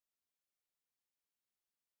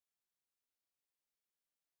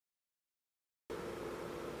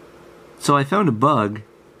So I found a bug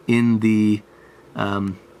in the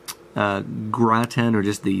Atten, or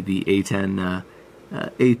just the Atten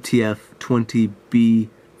ATF20B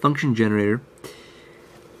function generator.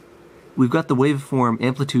 We've got the waveform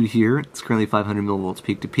amplitude here. It's currently 500 millivolts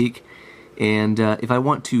peak to peak. And if I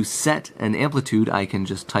want to set an amplitude, I can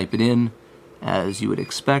just type it in, as you would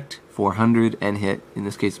expect, 400, and hit, in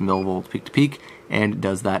this case, millivolts peak to peak, and it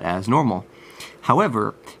does that as normal.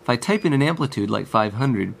 However, if I type in an amplitude like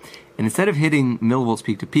 500, and instead of hitting millivolts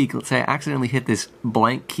peak to peak, let's say I accidentally hit this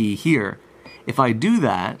blank key here, if I do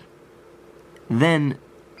that, then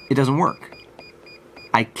it doesn't work.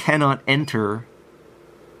 I cannot enter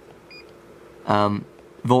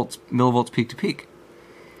millivolts peak to peak.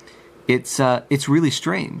 It's really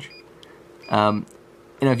strange. And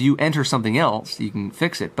if you enter something else, you can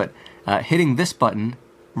fix it. But hitting this button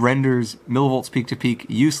renders millivolts peak to peak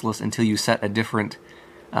useless until you set a different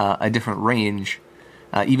range.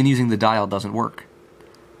 Even using the dial doesn't work.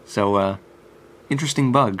 So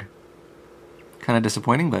interesting bug. Kind of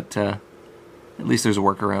disappointing, but at least there's a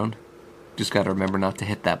workaround. Just got to remember not to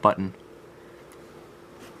hit that button.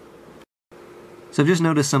 So I've just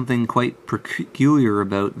noticed something quite peculiar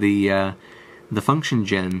about the function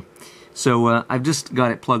gen. So I've just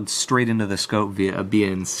got it plugged straight into the scope via a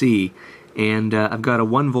BNC, and I've got a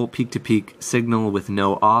 1 volt peak to peak signal with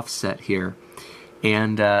no offset here,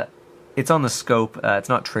 and it's on the scope. It's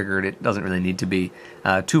not triggered. It doesn't really need to be.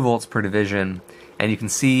 2 volts per division, and you can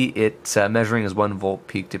see it's measuring as 1 volt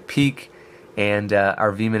peak to peak, and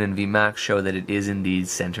our Vmin and Vmax show that it is indeed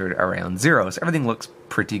centered around 0. So everything looks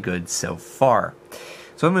pretty good so far.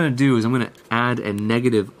 So what I'm going to do is I'm going to add a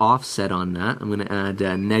negative offset on that. I'm going to add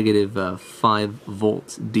a negative 5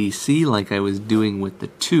 volts DC like I was doing with the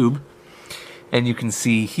tube. And you can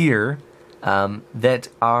see here that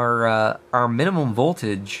our minimum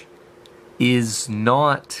voltage is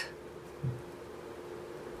not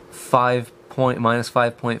minus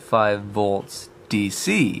 5.5 volts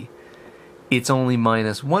DC. It's only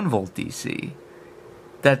minus 1 volt DC.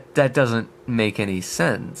 That doesn't make any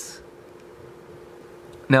sense.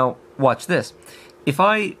 Now, watch this. If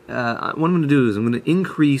what I'm going to do is I'm going to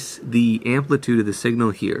increase the amplitude of the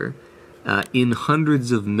signal here in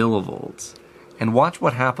hundreds of millivolts, and watch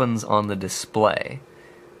what happens on the display.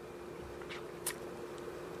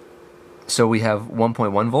 So we have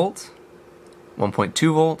 1.1 volts,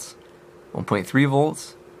 1.2 volts, 1.3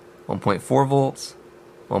 volts, 1.4 volts,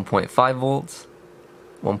 1.5 volts,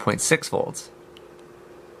 1.6 volts.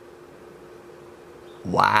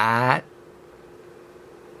 What?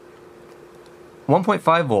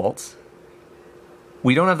 1.5 volts,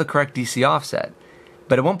 we don't have the correct DC offset,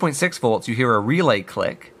 but at 1.6 volts you hear a relay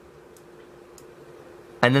click,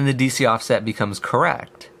 and then the DC offset becomes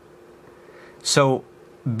correct. So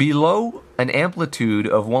below an amplitude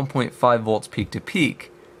of 1.5 volts peak to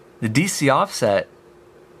peak, the DC offset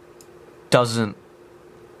doesn't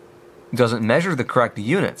measure the correct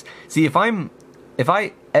units. See, if I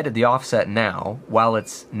edit the offset now while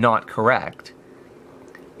it's not correct,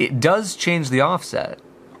 it does change the offset.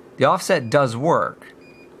 The offset does work,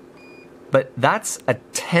 but that's a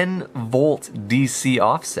 10 volt DC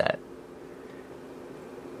offset.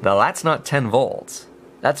 Now that's not 10 volts,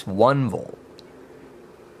 that's 1 volt.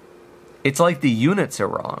 It's like the units are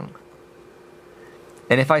wrong.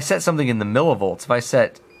 And if I set something in the millivolts, if I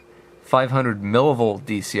set 500 millivolt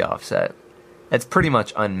DC offset, that's pretty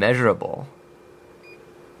much unmeasurable.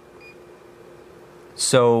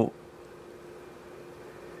 So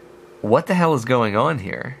what the hell is going on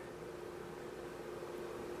here?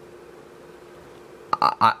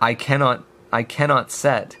 I cannot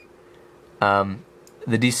set the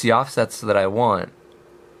DC offsets that I want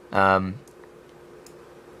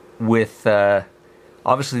with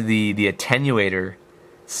obviously the attenuator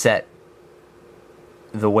set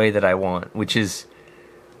the way that I want, which is,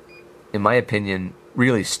 in my opinion,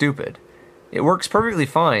 really stupid. It works perfectly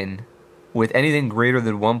fine with anything greater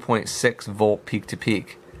than 1.6 volt peak to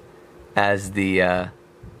peak as the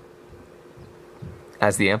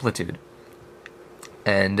amplitude,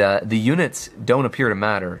 and the units don't appear to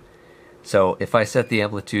matter. So if I set the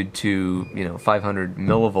amplitude to 500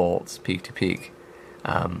 millivolts peak to peak,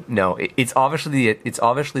 no, it's obviously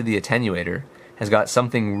the attenuator has got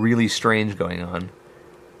something really strange going on,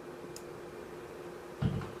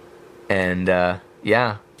 and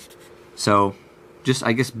yeah, so just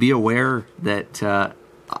I guess be aware that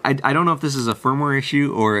I don't know if this is a firmware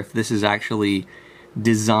issue or if this is actually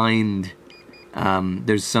designed.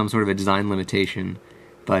 There's some sort of a design limitation,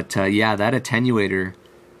 but yeah, that attenuator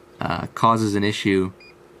causes an issue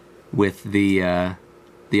with the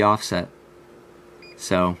offset.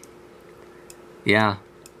 So yeah,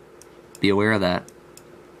 be aware of that.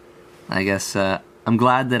 I guess I'm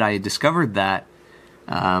glad that I discovered that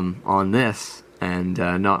on this, and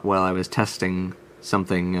not while I was testing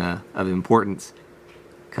something of importance,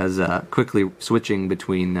 because quickly switching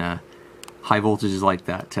between high voltages like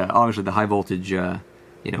that, obviously the high voltage,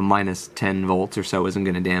 minus 10 volts or so isn't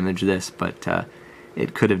going to damage this, but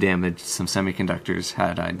it could have damaged some semiconductors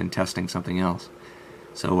had I been testing something else.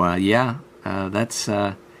 So yeah, that's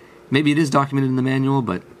maybe it is documented in the manual,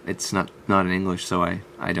 but it's not in English, so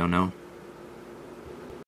I don't know.